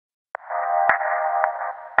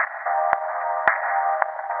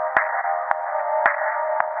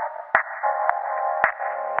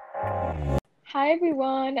Hi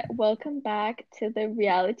everyone, welcome back to the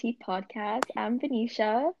reality podcast. I'm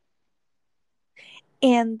Venetia,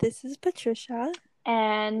 And this is Patricia.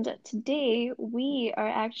 and today we are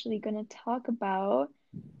actually going to talk about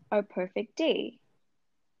our perfect day,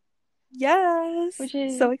 Yes. which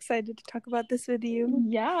is, So excited to talk about this with you.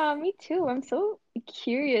 yeah, me too. I'm so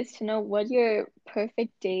curious to know what your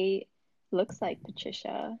perfect day looks like,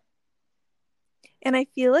 Patricia. And I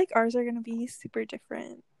feel like ours are going to be super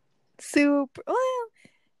different. Super. Well,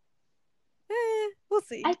 we'll I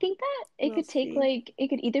see. think that We'll see. it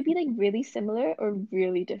could either be like really similar or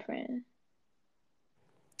really different.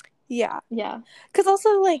 Yeah. Yeah, Because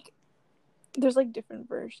also, like, there's like different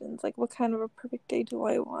versions. Like, what kind of a perfect day do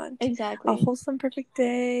I want? A exactly. wholesome perfect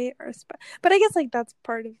day or a But I guess, like, that's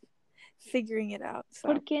part of figuring it out.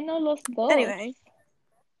 ¿Por So, qué no los dos? anyway.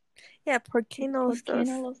 Yeah, ¿por qué no ¿Por los qué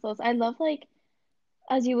no dos? los dos? I love like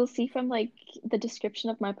as you will see from like the description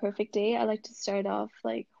of my perfect day, I like to start off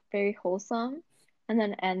like very wholesome and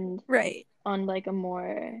then end Right. on like a more,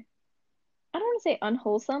 I don't want to say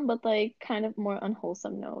unwholesome, but like kind of more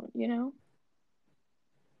unwholesome note, you know?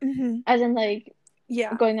 Mm-hmm. As in like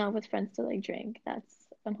Yeah. going out with friends to like drink. That's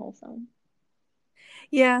unwholesome.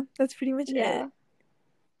 Yeah, that's pretty much Yeah. it.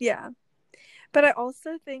 Yeah. But I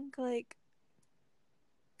also think, like,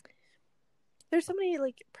 there's so many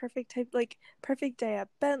like perfect day at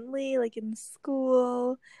Bentley, like in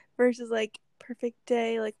school, versus like perfect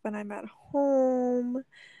day like when I'm at home,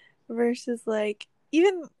 versus like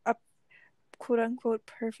even a quote unquote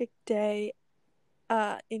perfect day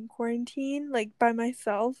in quarantine, like by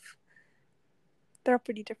myself. They're all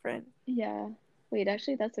pretty different. Yeah. Wait,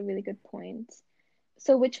 actually, that's a really good point.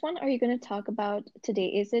 So which one are you going to talk about today?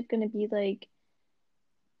 Is it going to be like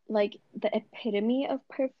the epitome of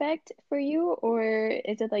perfect for you, or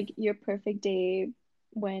is it like your perfect day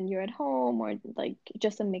when you're at home, or like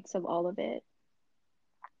just a mix of all of it?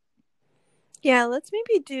 Yeah, let's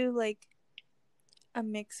maybe do like a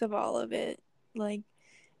mix of all of it. Like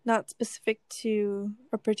not specific to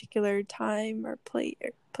a particular time or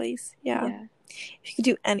place. Yeah. Yeah. If you could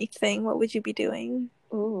do anything, what would you be doing?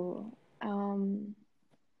 Ooh.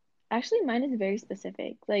 Actually mine is very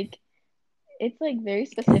specific. Like it's like very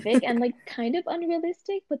specific and like kind of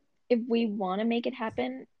unrealistic, but if we want to make it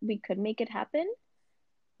happen, we could make it happen.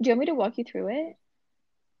 Do you want me to walk you through it?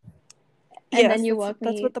 And then Yes, you that's walk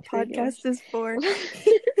that's me what the through yours. podcast is for.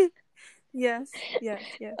 Yes, yes,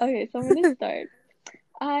 yes. Okay, so I'm gonna start.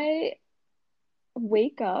 I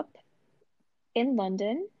wake up in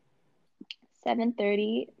London,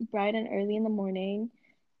 7:30, bright and early in the morning,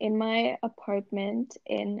 in my apartment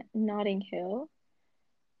in Notting Hill.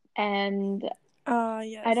 And I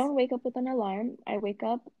Yes. don't wake up with an alarm. I wake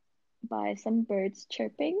up by some birds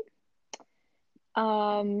chirping.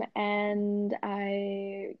 And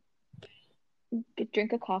I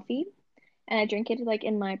drink a coffee, and I drink it like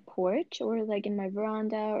in my porch or like in my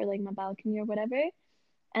veranda or like my balcony or whatever.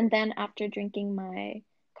 And then after drinking my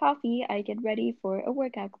coffee, I get ready for a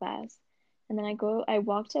workout class. And then I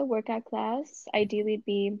walk to a workout class.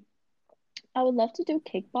 Ideally, I would love to do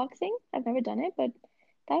kickboxing. I've never done it, but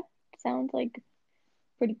that sounds like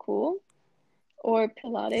pretty cool. Or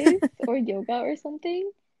Pilates or yoga or something.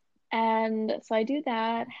 And so I do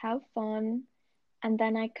that, have fun, and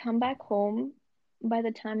then I come back home by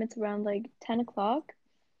the time it's around like 10 o'clock,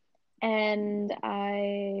 and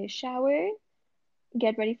I shower,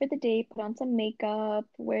 get ready for the day, put on some makeup,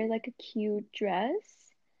 wear like a cute dress,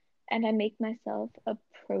 and I make myself a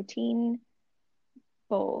protein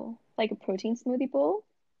bowl, like a protein smoothie bowl,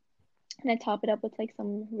 and I top it up with like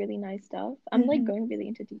some really nice stuff. I'm like Hmm. going really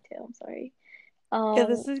into detail, I'm sorry. Yeah, Um,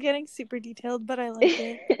 this is getting super detailed, but I like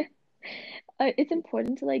it. it's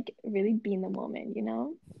important to like really be in the moment, you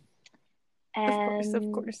know? Of course, of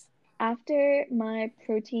And course. after my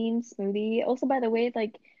protein smoothie, also by the way,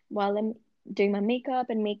 like while I'm doing my makeup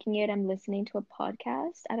and making it, I'm listening to a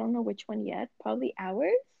podcast. I don't know which one yet, probably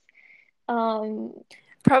ours. Um,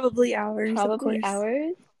 Probably hours, of Probably course.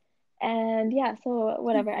 ours. And yeah, so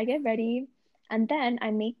whatever, I get ready and then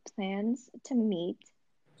I make plans to meet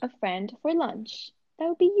a friend for lunch. That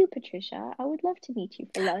would be you, Patricia. I would love to meet you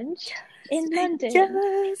for lunch in Yes. London.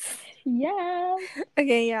 Yes. Yeah,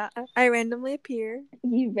 Okay, yeah. I randomly appear,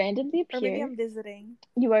 you randomly or maybe appear. I'm visiting.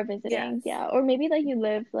 You are visiting, Yes. yeah. Or maybe like you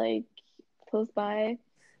live like close by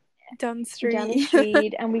Down the down the street.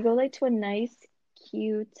 street and we go like to a nice,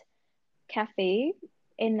 cute cafe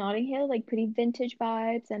in Notting Hill, like pretty vintage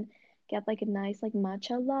vibes and get like a nice like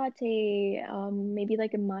matcha latte, maybe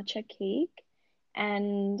like a matcha cake.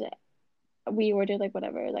 And we order like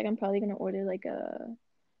whatever. Like I'm probably gonna order like a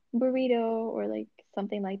burrito or like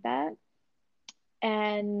something like that.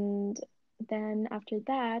 And then after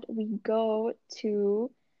that, we go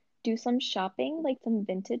to do some shopping, like some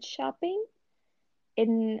vintage shopping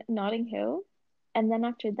in Notting Hill. And then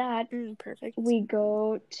after that, Perfect. we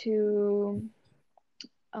go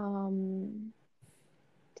um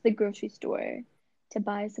to the grocery store to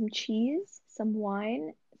buy some cheese, some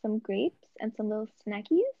wine, some grapes, and some little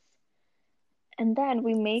snackies. And then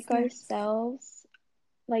we make Snacks. ourselves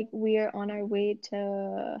like we're on our way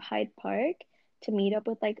to Hyde Park to meet up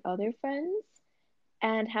with like other friends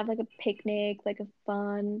and have like a picnic, like a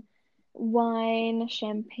fun wine,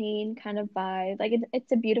 champagne kind of vibe. Like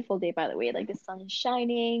it's a beautiful day, by the way. Like the sun is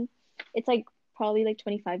shining. It's like probably like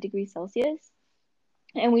 25 degrees Celsius.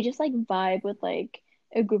 And we just like vibe with like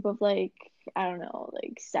a group of like, I don't know,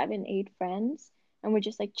 like seven, eight friends. And we're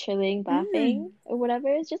just like chilling, laughing Mm. or whatever.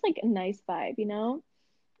 It's just like a nice vibe, you know?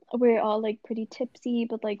 We're all like pretty tipsy,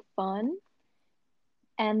 but like fun.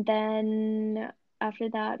 And then after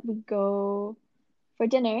that, we go for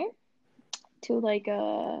dinner to like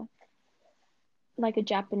a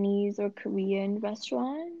Japanese or Korean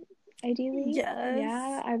restaurant, ideally. Yeah,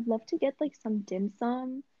 Yes. I'd love to get like some dim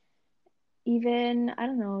sum, even, I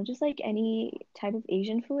don't know, just like any type of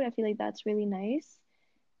Asian food. I feel like that's really nice.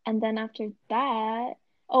 And then after that,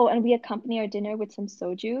 oh, and we accompany our dinner with some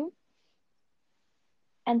soju.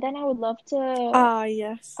 And then Ah,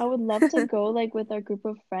 yes. I would love to go like with our group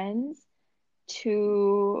of friends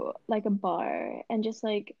to like a bar and just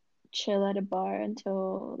like chill at a bar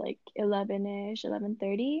until like 11-ish,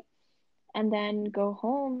 11:30, and then go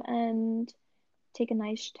home and take a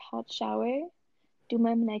nice hot shower, do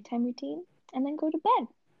my nighttime routine, and then go to bed.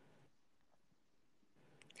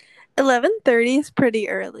 11:30 is pretty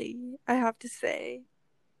early, I have to say.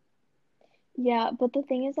 Yeah, but the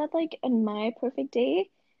thing is that like in my perfect day,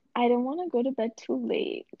 I don't want to go to bed too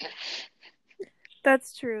late.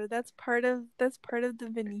 That's true. That's part of the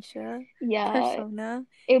Venetia Yeah, persona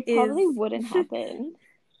it probably is wouldn't happen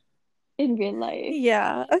in real life.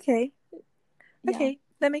 yeah, okay. Yeah. Okay,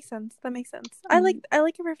 that makes sense. That makes sense. I like Mm, I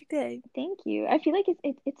like a perfect day. thank you. I feel like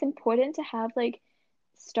it's important to have like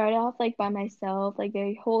start off like by myself, like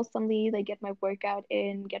very wholesomely, like get my workout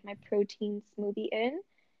in, get my protein smoothie in,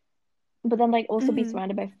 but then like also be Mhm.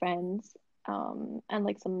 surrounded by friends, and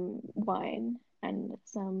like some wine and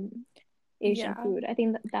some Asian Yeah. food. I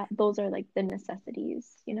think that those are like the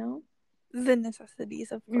necessities, you know? The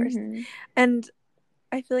necessities, of course. Mm-hmm. And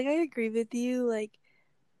I feel like I agree with you. Like,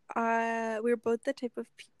 we're both the type of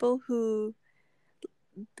people who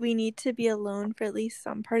we need to be alone for at least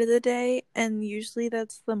some part of the day, and usually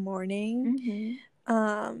that's the morning. Mm-hmm.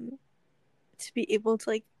 Um, to be able to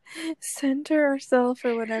like center ourselves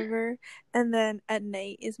or whatever, and then at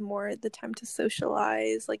night is more the time to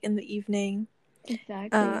socialize, like in the evening. Exactly.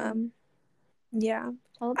 Um, yeah,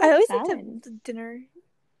 It's all I about always like balance. to dinner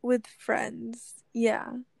with friends.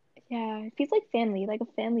 Yeah, Yeah, it feels like family, like a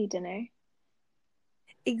family dinner.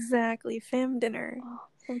 exactly. Fam dinner. Oh,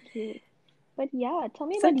 so cute. But yeah, tell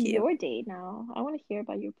me So about cute. your day now. I want to hear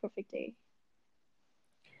about your perfect day.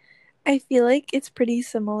 I feel like it's pretty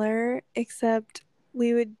similar, except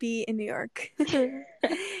we would be in New York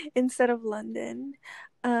instead of London.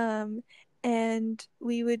 Um, and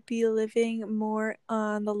we would be living more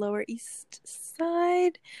on the Lower East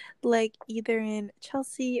Side, like either in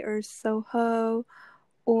Chelsea or Soho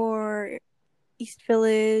or East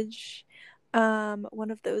Village. One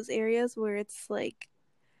of those areas where it's like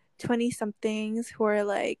 20 somethings who are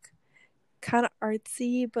like kind of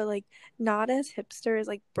artsy, but like not as hipster as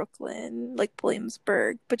like Brooklyn, like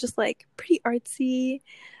Williamsburg, but just like pretty artsy,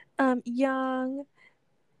 young,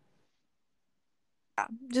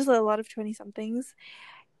 just a lot of 20 somethings.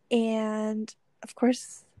 And of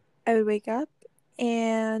course, I would wake up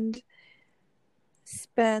and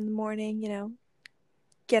spend the morning,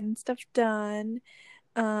 getting stuff done,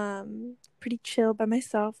 pretty chill by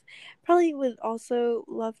myself. Probably would also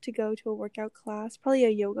love to go to a workout class, probably a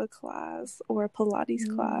yoga class or a Pilates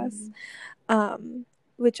class, Mm. um,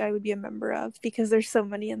 which I would be a member of because there's so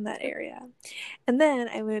many in that area. And then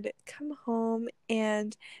I would come home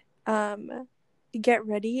and um, get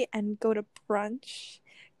ready and go to brunch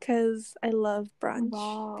because I love brunch.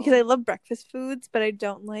 Because I Wow. love breakfast foods, but I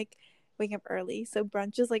don't like waking up early. So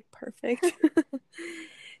brunch is like perfect.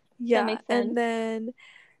 That Yeah. makes And sense. then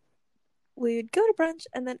we would go to brunch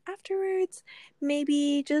and then afterwards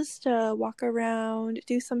maybe just walk around,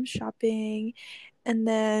 do some shopping, and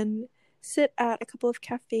then sit at a couple of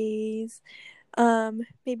cafes,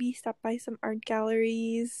 maybe stop by some art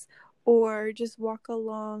galleries or just walk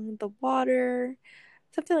along the water,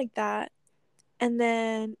 something like that. And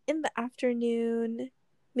then in the afternoon,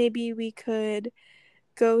 maybe we could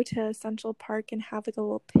go to Central Park and have like a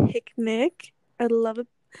little picnic. I love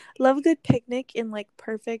a good picnic in like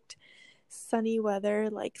perfect sunny weather,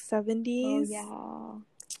 like Oh 70s yeah.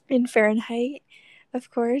 in Fahrenheit, of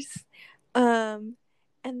course. Um,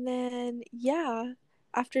 and then yeah,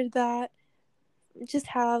 after that, just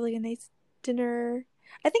have like a nice dinner.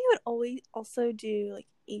 I think I would always also do like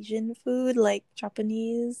Asian food, like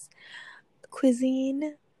Japanese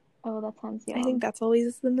cuisine. Oh, that sounds I think yum. that's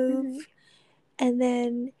always the move. Mm-hmm. And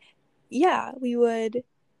then yeah, we would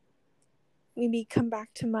maybe come back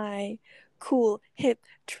to my cool, hip,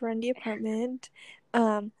 trendy apartment,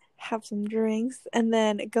 have some drinks, and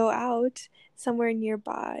then go out somewhere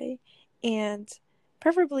nearby and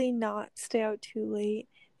preferably not stay out too late,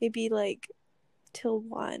 maybe like till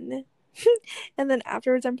 1. And then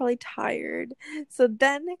afterwards, I'm probably tired. So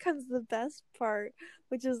then comes the best part,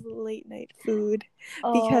 which is late night food,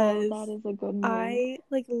 Oh, because that is a good move. I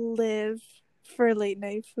like live for late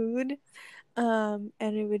night food. And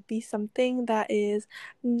it would be something that is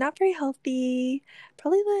not very healthy,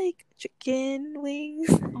 probably like chicken wings.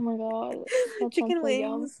 Oh my God, that sounds Chicken so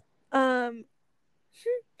yum. wings. Um,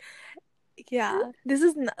 yeah, this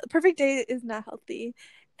is not perfect day is not healthy.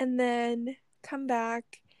 And then come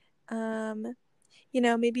back, um,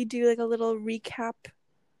 maybe do like a little recap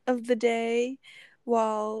of the day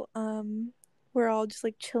while we're all just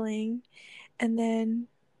like chilling, and then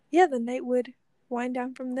yeah, the night would wind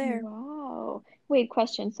down from there. Wow. Wait,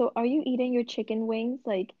 question. So are you eating your chicken wings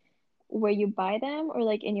like where you buy them or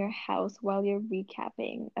like in your house while you're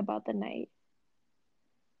recapping about the night?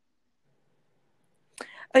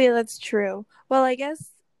 Oh yeah, that's true. Well, I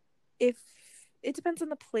guess if it depends on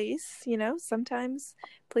the place, sometimes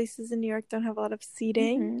places in New York don't have a lot of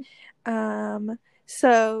seating. Mm-hmm.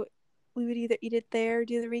 So we would either eat it there,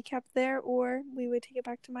 do the recap there, or we would take it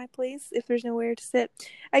back to my place if there's nowhere to sit.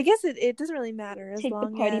 I guess it doesn't really matter as Take the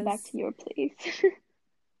long party back as, to your place.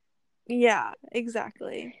 yeah,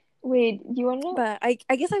 exactly. Wait, you wanna know? But I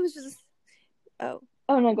guess I was just, oh,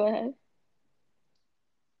 Oh no, go ahead.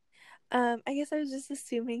 I guess I was just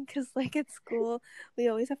assuming because like at school we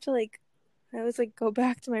always have to like I always like go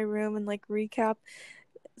back to my room and like recap.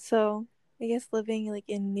 So I guess living like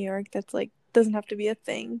in New York, that's like doesn't have to be a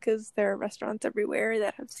thing because there are restaurants everywhere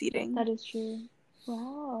that have seating. That is true.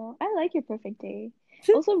 Wow, I like your perfect day.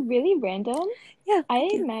 Also, really random. Yeah,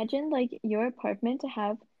 thank I you. imagine like your apartment to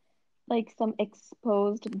have like some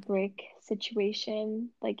exposed brick situation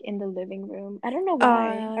like in the living room. I don't know why.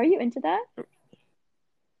 Uh, Are you into that?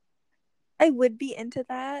 I would be into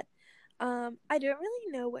that. I don't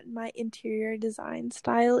really know what my interior design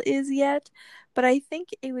style is yet, but I think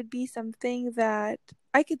it would be something that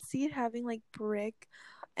I could see it having like brick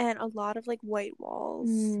and a lot of like white walls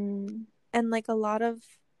Hmm. and like a lot of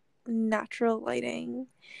natural lighting.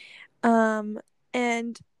 Um,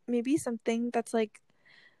 and maybe something that's like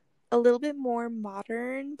a little bit more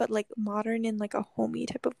modern, but like modern in like a homey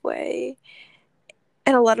type of way,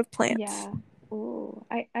 and a lot of plants. Yeah. Oh,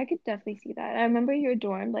 I could definitely see that. I remember your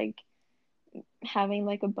dorm like having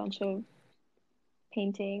like a bunch of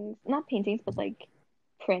paintings, not paintings, but like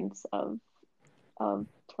prints of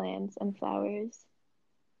plants and flowers.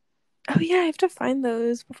 Oh yeah, I have to find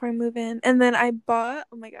those before I move in. And then oh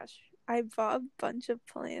my gosh, I bought a bunch of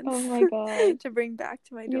Oh plants my God. to bring back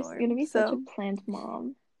to my Gonna dorm. be such a So plant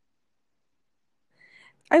mom.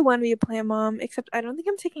 I want to be a plant mom, except I don't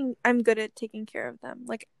think I'm good at taking care of them.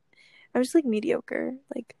 Like I'm just like mediocre.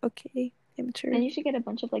 Like okay, And amateur. you should get a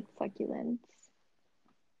bunch of like succulents.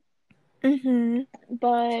 Mhm.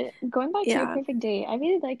 But going back to your Yeah. perfect date, I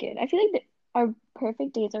really like it. I feel like our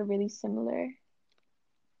perfect dates are really similar.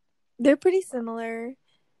 They're pretty similar.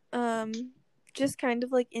 Um just kind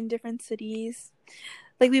of like in different cities.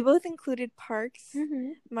 Like we both included parks.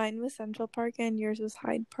 Mm-hmm. Mine was Central Park and yours was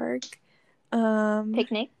Hyde Park. Um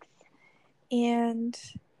Picnics. and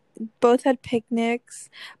both had picnics.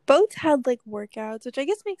 Both had like workouts, which I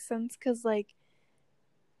guess makes sense cuz like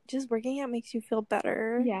just working out makes you feel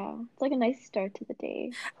better. Yeah, it's like a nice start to the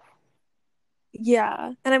day.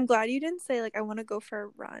 Yeah. And I'm glad you didn't say like I want to go for a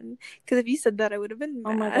run cuz if you said that I would have been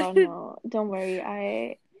Oh my mad. God, no. Don't worry.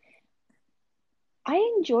 I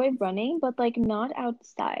enjoy running, but like not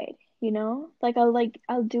outside, you know?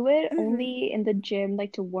 I'll do it Mhm. only in the gym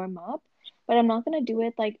like to warm up, but I'm not gonna do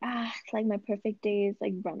it like it's like my perfect day is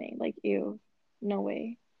like running. Like ew. No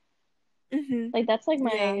way. Mhm. Like that's like Yeah.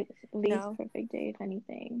 my least No. perfect day, if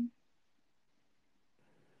anything.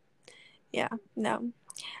 Yeah. No.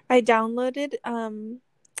 I downloaded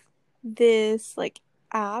this like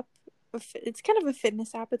app. It's kind of a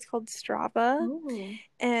fitness app. It's called Strava, Oh.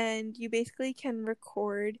 and you basically can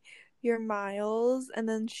record your miles and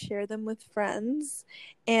then share them with friends.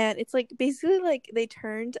 And it's like basically like they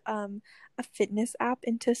turned a fitness app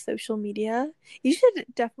into social media. You should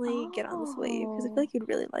definitely get on this wave because I feel Oh, like you'd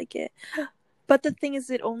really like it. But the thing is,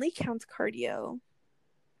 it only counts cardio,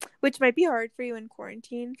 which might be hard for you in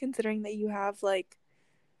quarantine considering that you have like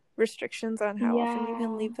restrictions on how often you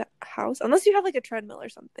can yeah. leave the house unless you have like a treadmill or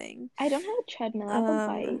something. I don't have a treadmill. I have a Um,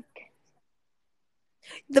 bike.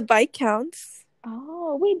 the bike counts,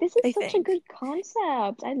 Oh, wait, this is I such a think. good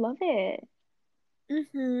concept. I love it.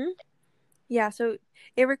 Mm-hmm. Yeah, so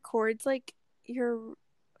it records like your.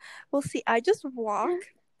 Well, see, I just walk.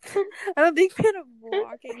 I'm a big fan of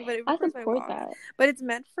walking, but it I records my support walks. that. But it's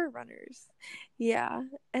meant for runners. Yeah,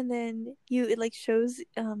 and then it like shows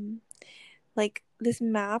like this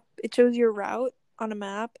map. It shows your route on a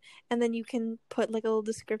map, and then you can put like a little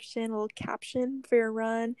description, a little caption for your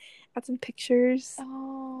run, add some pictures.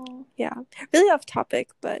 Oh, Yeah, really off topic,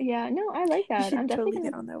 but yeah. No, I like you that. should totally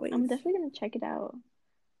get on that I'm wave. definitely gonna check it out.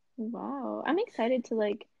 Wow. I'm excited to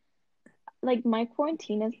like my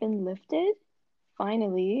quarantine has been lifted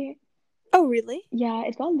finally. Oh, really? Yeah,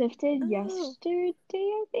 it got lifted Oh, yesterday,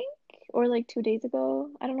 I think, or like 2 days ago.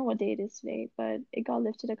 I don't know what day it is today, but it got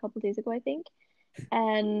lifted a couple days ago, I think.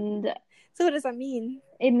 And so what does that mean?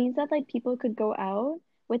 it means that like people could go out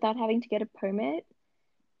without having to get a permit.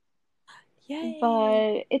 Yay!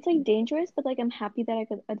 But it's like dangerous, but like I'm happy that I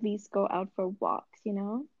could at least go out for walks, you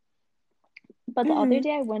know? But the other Mm-hmm.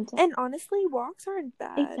 day I went to, And honestly, walks aren't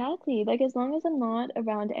bad. exactly, like as long as I'm not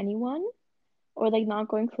around anyone or like not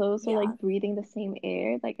going close or Yeah. like breathing the same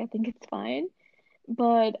air, like I think it's fine.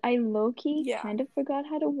 But I low-key Yeah. kind of forgot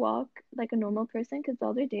how to walk like a normal person because the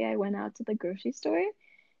other day I went out to the grocery store,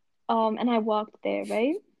 and I walked there,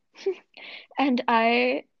 right? And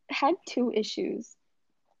I had two issues.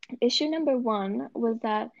 Issue number one was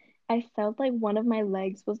that I felt like one of my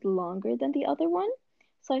legs was longer than the other one.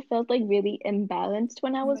 So I felt like really imbalanced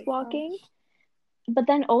when I Oh was my walking. gosh. But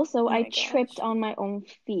then also Oh I my tripped gosh. on my own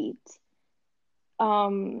feet.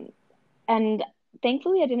 Um, and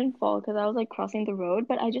thankfully I didn't fall because I was like crossing the road,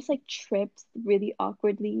 but I just like tripped really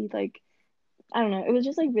awkwardly. Like, I don't know, it was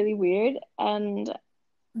just like really weird. And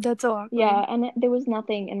That's so yeah, awkward. and there was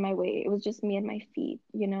nothing in my way. It was just me and my feet,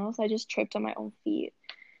 you know? So I just tripped on my own feet.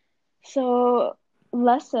 So,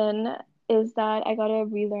 lesson is that I gotta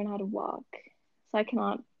relearn how to walk. So I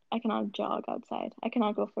cannot jog outside. I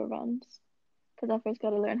cannot go for runs because I first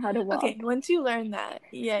gotta learn how to Okay, walk. once you learn that,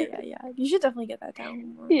 yeah. You should definitely get that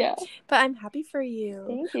down more. Yeah, But I'm happy for you.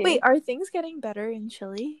 thank Wait, you. are things getting better in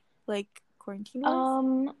Chile? Like quarantine wise?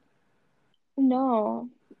 Um, no.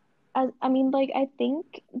 I mean like I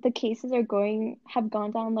think the cases have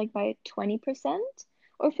gone down like by 20%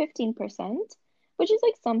 or 15%, which is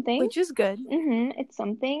like something. Which is good. It's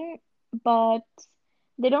something, but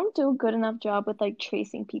they don't do a good enough job with like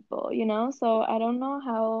tracing people, you know? So I don't know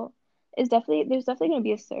how there's definitely gonna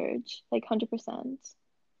be a surge, like 100%.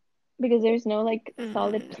 Because there's no like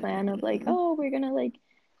solid plan of like, Mm. oh, we're gonna like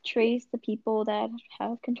trace the people that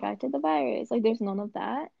have contracted the virus. Like there's none of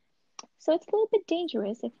that. So it's a little bit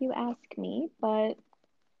dangerous if you ask me, but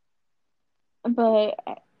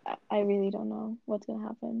I really don't know what's gonna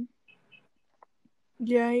happen.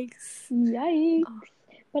 Yikes. Yikes. Oh.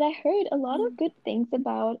 But I heard a lot Mm. of good things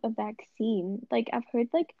about a vaccine. Like I've heard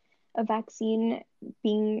like a vaccine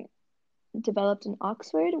being developed in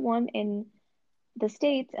Oxford, one in the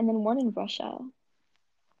States, and then one in Russia.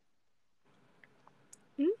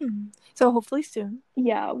 Mm. So hopefully soon.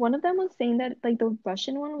 Yeah, one of them was saying that like the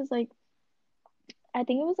Russian one was like I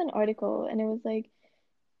think it was an article and it was like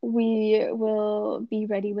we will be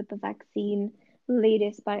ready with the vaccine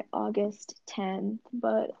latest by August 10th,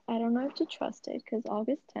 but I don't know if to trust it because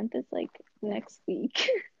August 10th is like next week.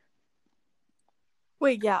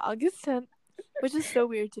 Wait, yeah, August 10th, which is so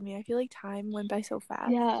weird to me. I feel like time went by so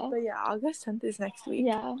fast. Yeah, But yeah, August 10th is next week.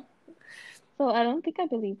 yeah. So I don't think I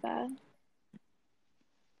believe that.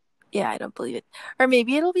 Yeah, I don't believe it. Or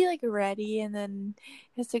maybe it'll be like ready and then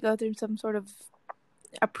it has to go through some sort of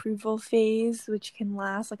approval phase, which can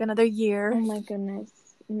last like another Oh year. my goodness.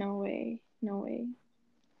 No way. No way.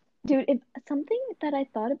 Dude, if something that I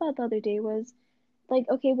thought about the other day was like,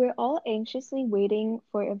 okay, we're all anxiously waiting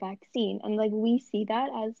for a vaccine, and like we see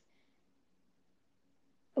that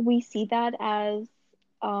as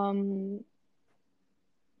um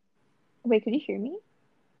wait, could you hear me?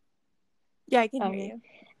 Yeah, I can hear Okay.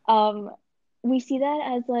 you. Um, we see that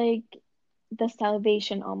as like the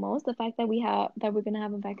salvation almost, the fact that we're gonna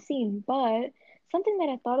have a vaccine. But something that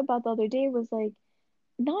I thought about the other day was like,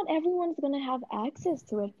 not everyone's gonna have access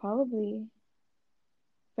to it, probably,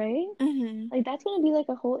 right? Mm-hmm. Like that's gonna be like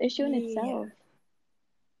a whole issue in Yeah. itself.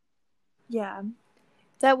 yeah,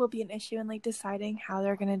 that will be an issue, and like deciding how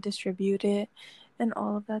they're gonna distribute it and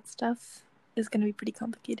all of that stuff is gonna be pretty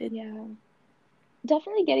complicated. Yeah.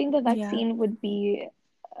 Definitely getting the Yeah. vaccine would be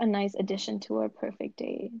a nice addition to our perfect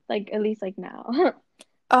day. Like at least like now.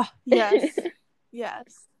 Oh, yes.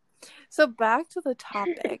 Yes. So back to the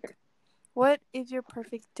topic. What is your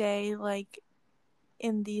perfect day like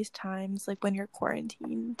in these times, like when you're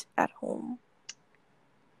quarantined at home?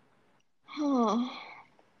 Huh.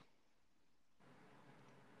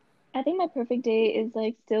 I think my perfect day is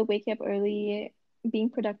like still waking up early, being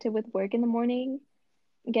productive with work in the morning,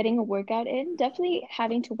 getting a workout in. Definitely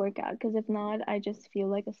having to work out because if not, I just feel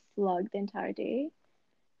like a slug the entire day.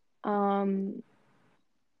 Um,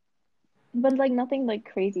 but like nothing like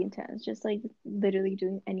crazy intense, just like literally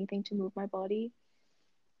doing anything to move my body.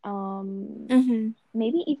 Um, Mm-hmm.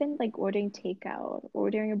 maybe even like ordering takeout,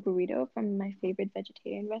 ordering a burrito from my favorite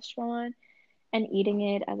vegetarian restaurant and eating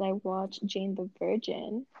it as I watch Jane the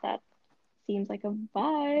Virgin. That seems like a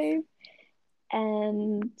vibe.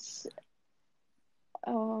 And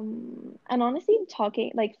and honestly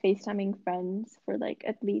talking like FaceTiming friends for like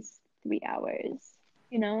at least 3 hours,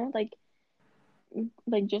 you know, like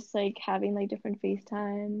just like having like different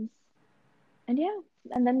FaceTimes. And yeah,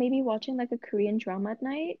 and then maybe watching like a Korean drama at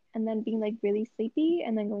night and then being like really sleepy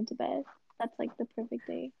and then going to bed. That's like the perfect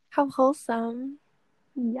day. How wholesome.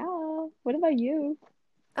 Yeah. What about you?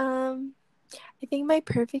 Um, I think my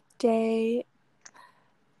perfect day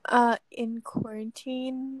in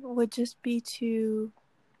quarantine would just be to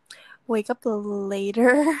wake up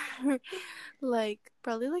later, like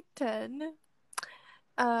probably like 10.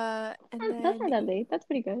 And That's then not that late. That's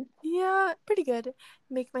pretty good. yeah, pretty good.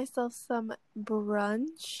 Make myself some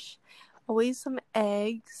brunch, always some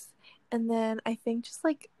eggs, and then I think just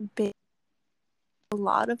like bake a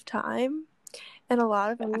lot of time and a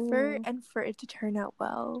lot of effort Oh, and for it to turn out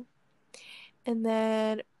well. And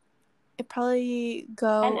then it probably and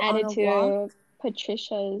go add on it a walk. to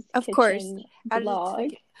Patricia's Of course, kitchen add it to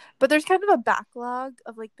vlog. but there's kind of a backlog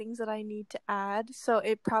of like things that I need to add. So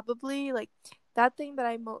it probably like that thing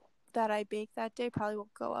that that I baked that day probably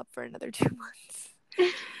won't go up for another 2 months.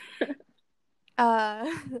 Uh,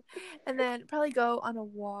 and then probably go on a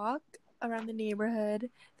walk around the neighborhood.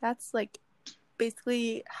 That's like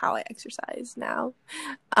basically how I exercise now.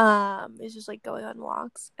 It's just like going on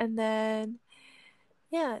walks, and then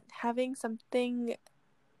yeah, having something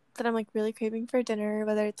that I'm like really craving for dinner,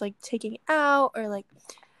 whether it's like taking out or like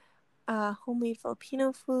homemade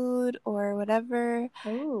Filipino food or whatever.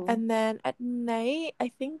 Oh, And then at night,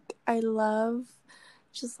 I think I love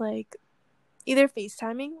just like either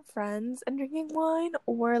FaceTiming friends and drinking wine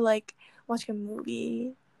or like watching a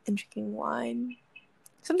movie and drinking wine.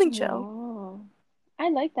 Something chill. wow. I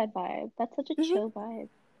like that vibe. That's such a Hmm. chill vibe.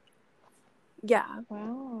 Yeah.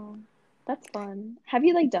 Wow. That's fun. Have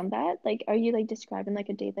you like done that? Like, are you like describing like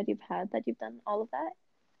a day that you've had that you've done all of that?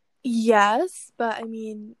 Yes, but I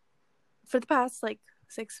mean, for the past like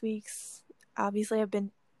 6 weeks, obviously I've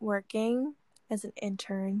been working as an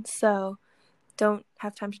intern, so don't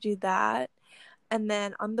have time to do that. And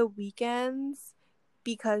then on the weekends,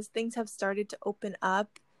 because things have started to open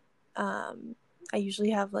up, um, I usually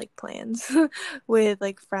have like plans with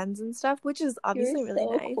like friends and stuff, which is You're obviously really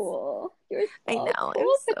so nice. cool. You're I so know, I'm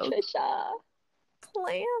cool, so Patricia.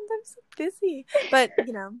 planned. I'm so busy. But,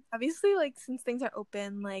 obviously, like, since things are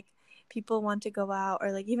open, like, people want to go out,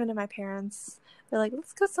 or, like, even to my parents, they're like,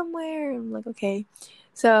 let's go somewhere. I'm like, okay.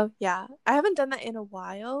 So, yeah, I haven't done that in a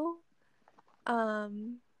while,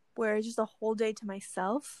 where it's just a whole day to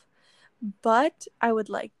myself, but I would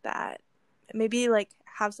like that. Maybe, like,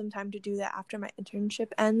 have some time to do that after my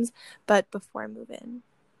internship ends, but before I move in.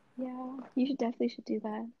 Yeah, you should definitely should do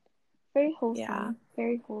that. Very Yeah, wholesome.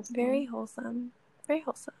 Very very wholesome. wholesome. Very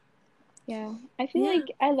wholesome. Yeah. I feel Yeah.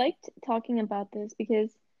 like I liked talking about this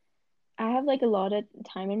because I have like a lot of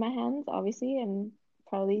time in my hands, obviously, and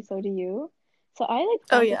probably so do you. So I like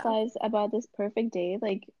Oh, yeah. fantasize about this perfect day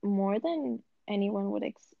like more than anyone would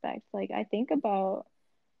expect. Like I think about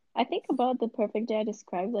the perfect day I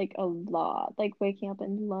described like a lot, like waking up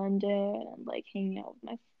in London and like hanging out with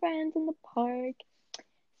my friends in the park.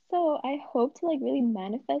 So I hope to like really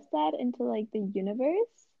manifest that into like the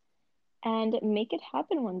universe and make it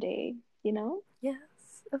happen one day, you know?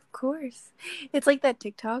 Yes, of course. It's like that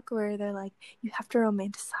TikTok where they're like, you have to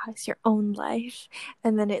romanticize your own life,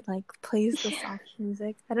 and then it like plays the soft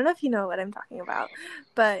music. I don't know if you know what I'm talking about,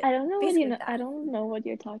 but I don't know what you basically know. I that. don't know what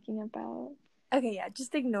you're talking about. Okay, yeah,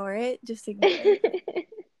 just ignore it. Just ignore it.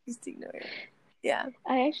 Just ignore it. Yeah.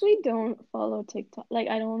 I actually don't follow TikTok.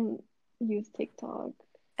 I don't use TikTok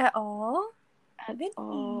At all? at Really?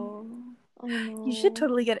 all. I You should know.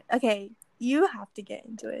 totally get it. Okay, you have to get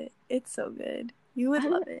into it. It's so good. You would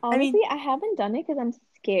I'm love it. I mean, honestly, I haven't done it because I'm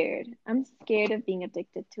scared. I'm scared of being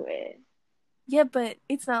addicted to it. yeah, but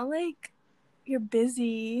it's not like you're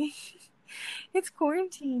busy. It's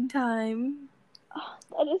quarantine time. Oh,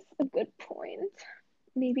 that is a good point.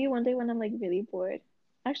 Maybe one day when I'm like really bored.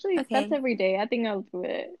 Actually, that's Okay, every day. I think I'll do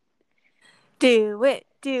it. do it.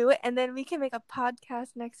 Do it. And then we can make a podcast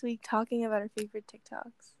next week talking about our favorite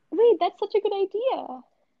TikToks. Wait, that's such a good idea.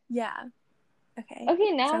 Yeah. Okay.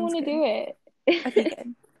 Okay, now I Sounds want to good. do it. Okay,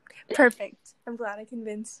 good. Perfect. I'm glad I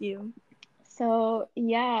convinced you. So,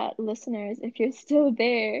 yeah, listeners, if you're still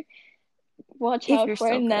there, watch If out you're for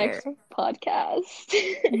our still there. next podcast.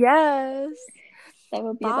 Yes. That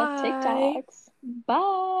will be about Bye. TikToks.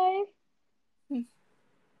 Bye.